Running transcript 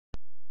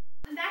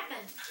back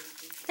then.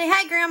 Say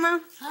hi, Grandma.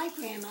 Hi,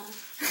 Grandma.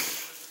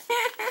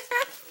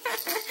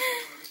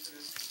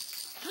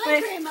 Hi,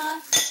 Grandma.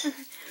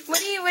 What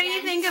do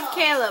you think of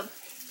Caleb?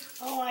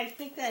 Oh, I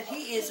think that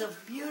he is a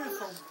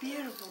beautiful,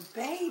 beautiful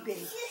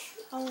baby.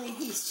 Only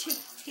he's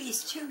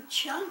too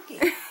chunky.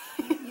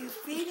 You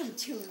feed him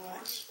too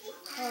much.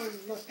 Oh,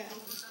 look at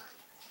him.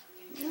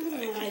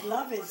 I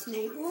love his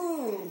name.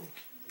 Ooh.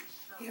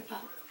 Here,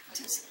 Pop.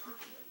 Just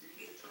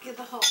give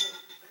a hold.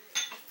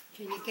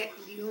 Can you get?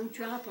 You won't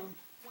drop him.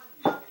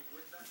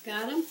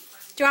 Got him?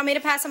 Do you want me to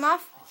pass him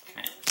off?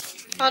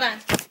 Hold on.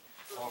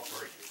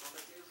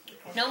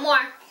 No more.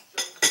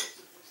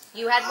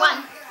 You had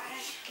one.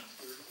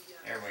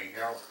 There we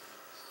go.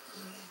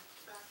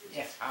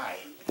 Yes, hi.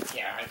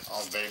 Yeah, I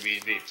saw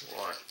babies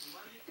before.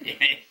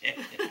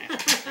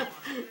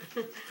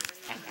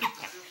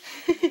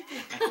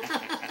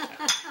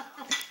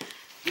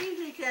 You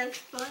think that's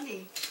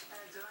funny?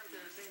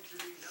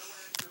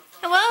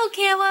 Hello,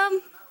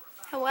 Caleb.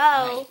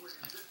 Hello.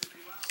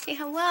 Say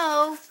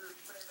hello.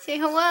 Say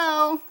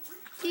hello.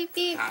 Beep,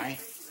 beep. Hi.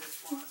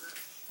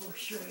 Oh,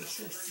 sure, he's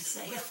supposed to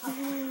say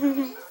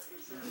hello.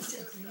 He's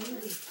a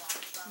beauty.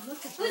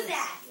 Look at Who's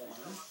that?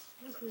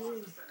 Look at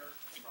him.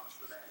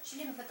 She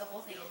didn't put the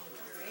whole thing in the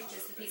fridge,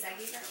 just the piece I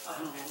gave her.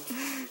 Oh.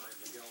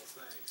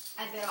 I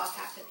bit off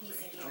half the piece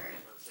I gave her.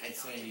 I'd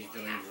say he's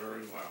doing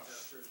very well.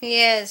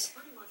 He is.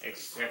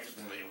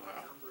 Exceptionally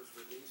well.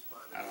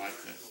 I like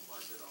this.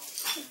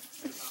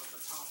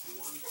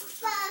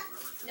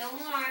 No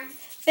more.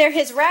 They're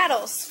his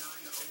rattles.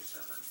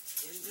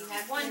 You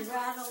had one. It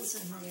rattles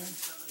in there.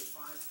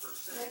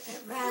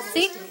 It rattles.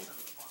 See?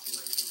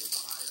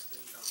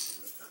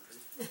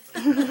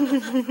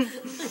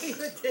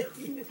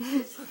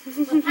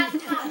 Have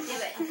Tom do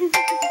it.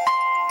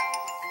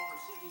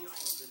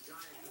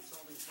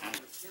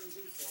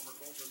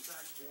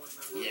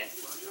 Yes.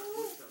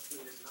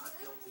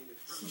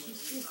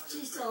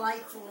 She's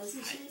delightful,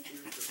 isn't she?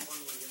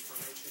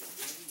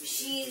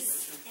 She's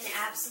an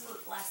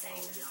absolute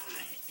blessing.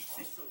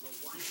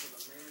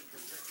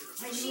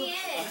 She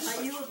is.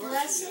 Are you a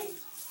blessing?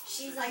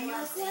 She's Are a you a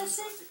blessing.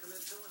 blessing?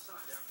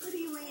 What are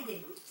you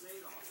eating?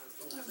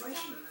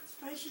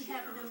 What is she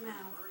having in her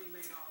mouth?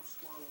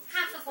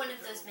 Half of one of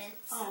those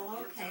mints. Oh,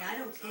 okay. I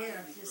don't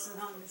care if this is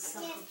on the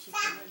something she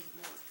can eat.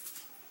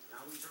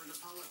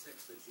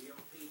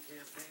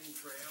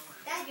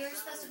 Dad, you were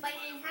supposed to bite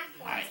it in half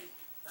for Hi. me.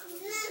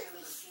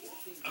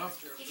 Oh,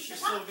 Give it she to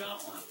still Pop.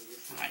 got one.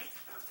 Hi.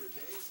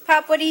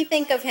 Pop, what do you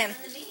think of him? And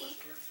the baby.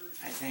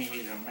 I think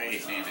he's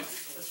amazing.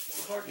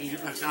 He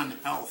looks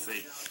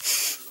unhealthy.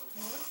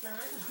 No, it's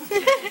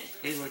not.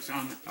 He looks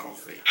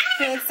unhealthy.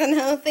 He looks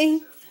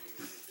unhealthy.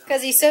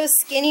 Because he's so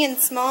skinny and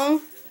small.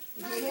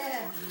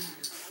 Yeah.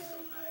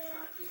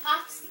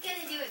 Pop's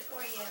gonna do it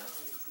for you.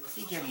 Is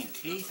he getting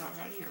teeth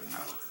already or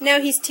no? No,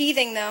 he's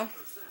teething though.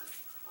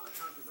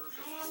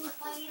 I haven't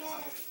played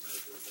it.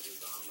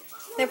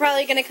 They're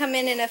probably going to come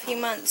in a few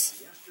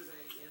months.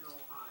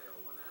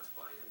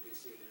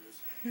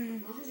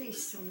 Isn't he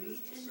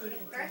sweet? Isn't he Birth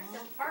adorable?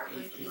 don't part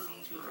with He's you.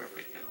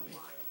 terrific, isn't he?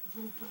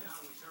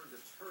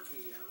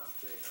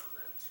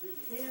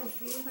 They don't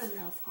feed him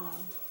enough,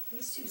 though.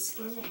 He's too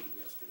skinny.